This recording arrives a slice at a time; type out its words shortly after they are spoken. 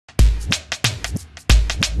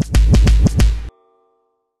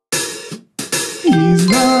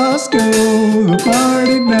Roscoe, the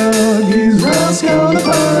party dog. He's Roscoe, the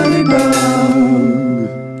party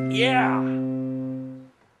dog. Yeah.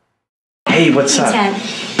 Hey, what's up? Ted.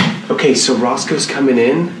 Okay, so Roscoe's coming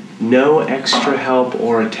in. No extra help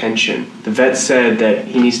or attention. The vet said that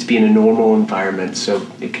he needs to be in a normal environment so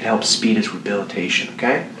it can help speed his rehabilitation,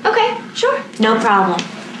 okay? Okay, sure. No problem.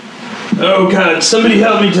 Oh God, somebody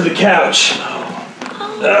help me to the couch.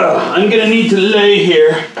 Oh, I'm gonna need to lay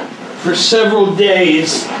here for several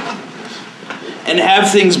days and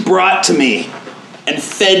have things brought to me and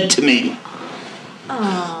fed to me.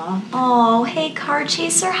 Oh, hey car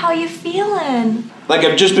chaser, how you feeling? Like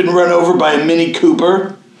I've just been run over by a Mini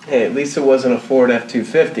Cooper. Hey, at least it wasn't a Ford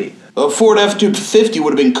F-250. A Ford F-250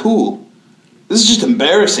 would have been cool. This is just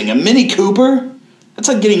embarrassing. A Mini Cooper? That's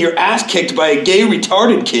like getting your ass kicked by a gay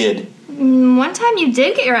retarded kid. One time you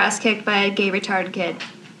did get your ass kicked by a gay retarded kid.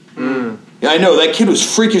 Yeah, I know, that kid was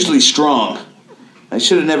freakishly strong. I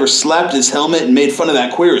should have never slapped his helmet and made fun of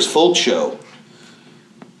that Queer as Folk show.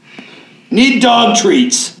 Need dog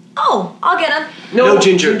treats. Oh, I'll get him. No,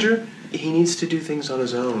 Ginger. He needs to do things on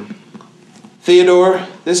his own. Theodore,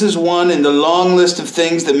 this is one in the long list of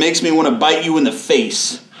things that makes me want to bite you in the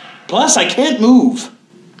face. Plus, I can't move.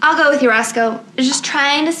 I'll go with you, Roscoe. Just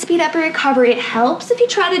trying to speed up your recovery. It helps if you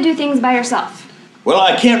try to do things by yourself. Well,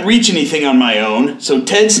 I can't reach anything on my own, so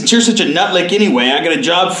Ted, since you're such a nutlick anyway, I got a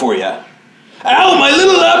job for you. Ow, my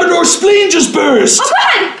little Labrador spleen just burst! Oh, go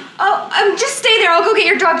ahead! Oh, just stay there. I'll go get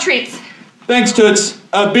your dog treats. Thanks, Toots.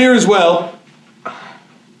 Beer as well.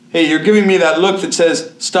 Hey, you're giving me that look that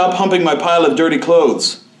says, stop humping my pile of dirty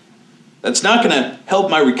clothes. That's not gonna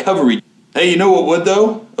help my recovery. Hey, you know what would,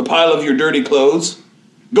 though? A pile of your dirty clothes.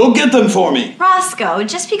 Go get them for me. Roscoe,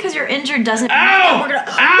 just because you're injured doesn't mean Ow! that we're gonna...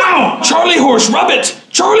 Ow! What? Charlie horse, rub it!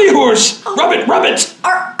 Charlie horse! Oh. Rub it!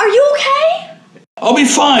 Are you okay? I'll be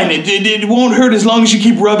fine. It won't hurt as long as you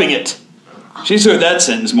keep rubbing it. She's heard that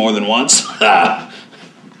sentence more than once.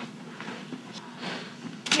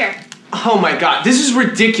 Here. Oh my God, this is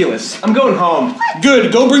ridiculous. I'm going home.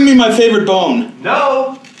 Good, go bring me my favorite bone.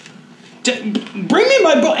 No. Bring me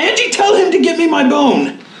my bone. Angie, tell him to get me my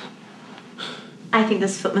bone. I think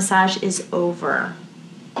this foot massage is over.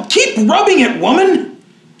 Keep rubbing it, woman.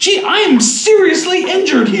 Gee, I am seriously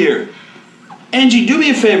injured here. Angie, do me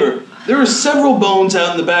a favor. There are several bones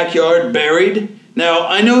out in the backyard buried. Now,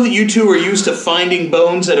 I know that you two are used to finding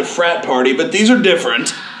bones at a frat party, but these are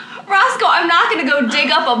different. Roscoe, I'm not going to go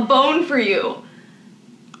dig up a bone for you.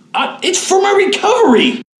 It's for my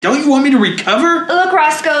recovery. Don't you want me to recover? Look,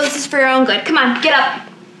 Roscoe, this is for your own good. Come on, get up.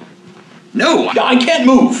 No, I can't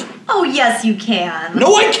move. Oh, yes, you can.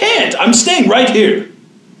 No, I can't. I'm staying right here.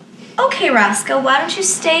 Okay, Roscoe, why don't you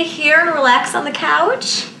stay here and relax on the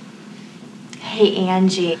couch? Hey,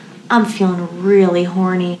 Angie, I'm feeling really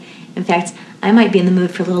horny. In fact, I might be in the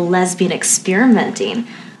mood for a little lesbian experimenting.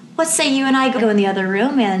 What say you and I go in the other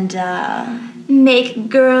room and, Make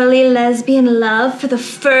girly lesbian love for the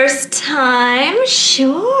first time?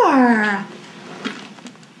 Sure.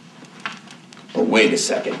 Oh, wait a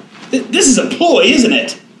second. This is a ploy, isn't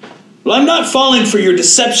it? Well, I'm not falling for your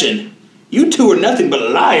deception. You two are nothing but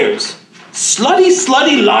liars.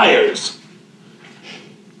 Slutty liars.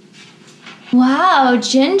 Wow,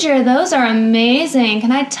 Ginger, those are amazing.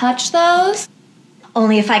 Can I touch those?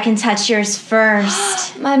 Only if I can touch yours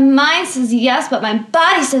first. My mind says yes, but my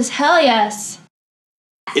body says hell yes.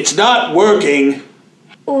 It's not working.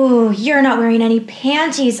 Ooh, you're not wearing any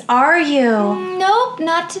panties, are you? Nope,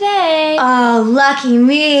 not today. Oh, lucky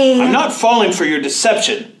me. I'm not falling for your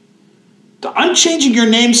deception. I'm changing your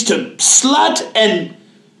names to Slut and...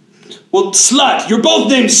 Well, Slut. You're both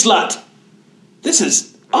named Slut. This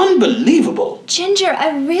is unbelievable. Ginger,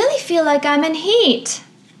 I really feel like I'm in heat.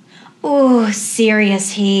 Ooh,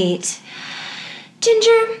 serious heat.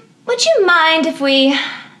 Ginger, would you mind if we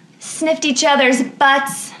sniffed each other's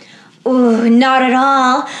butts? Ooh, not at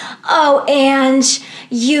all. Oh, Ange,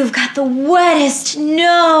 you've got the wettest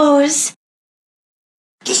nose.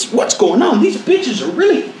 What's going on? These bitches are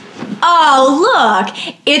really... Oh, look,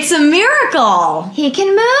 it's a miracle. He can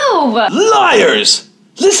move. Liars!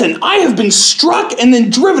 Listen, I have been struck and then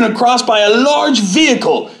driven across by a large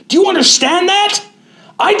vehicle. Do you understand that?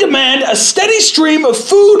 I demand a steady stream of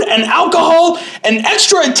food and alcohol and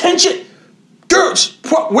extra attention. Girls,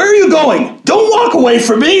 where are you going? Don't walk away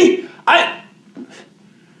from me.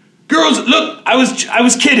 Girls, look, I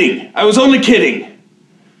was kidding. I was only kidding.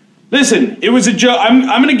 Listen, it was a joke. I'm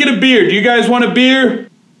gonna get a beer. Do you guys want a beer?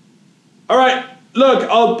 All right, look,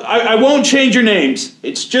 I won't change your names.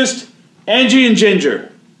 It's just Angie and Ginger.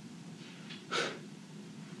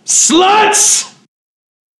 Sluts!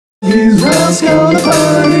 He's Roscoe, the party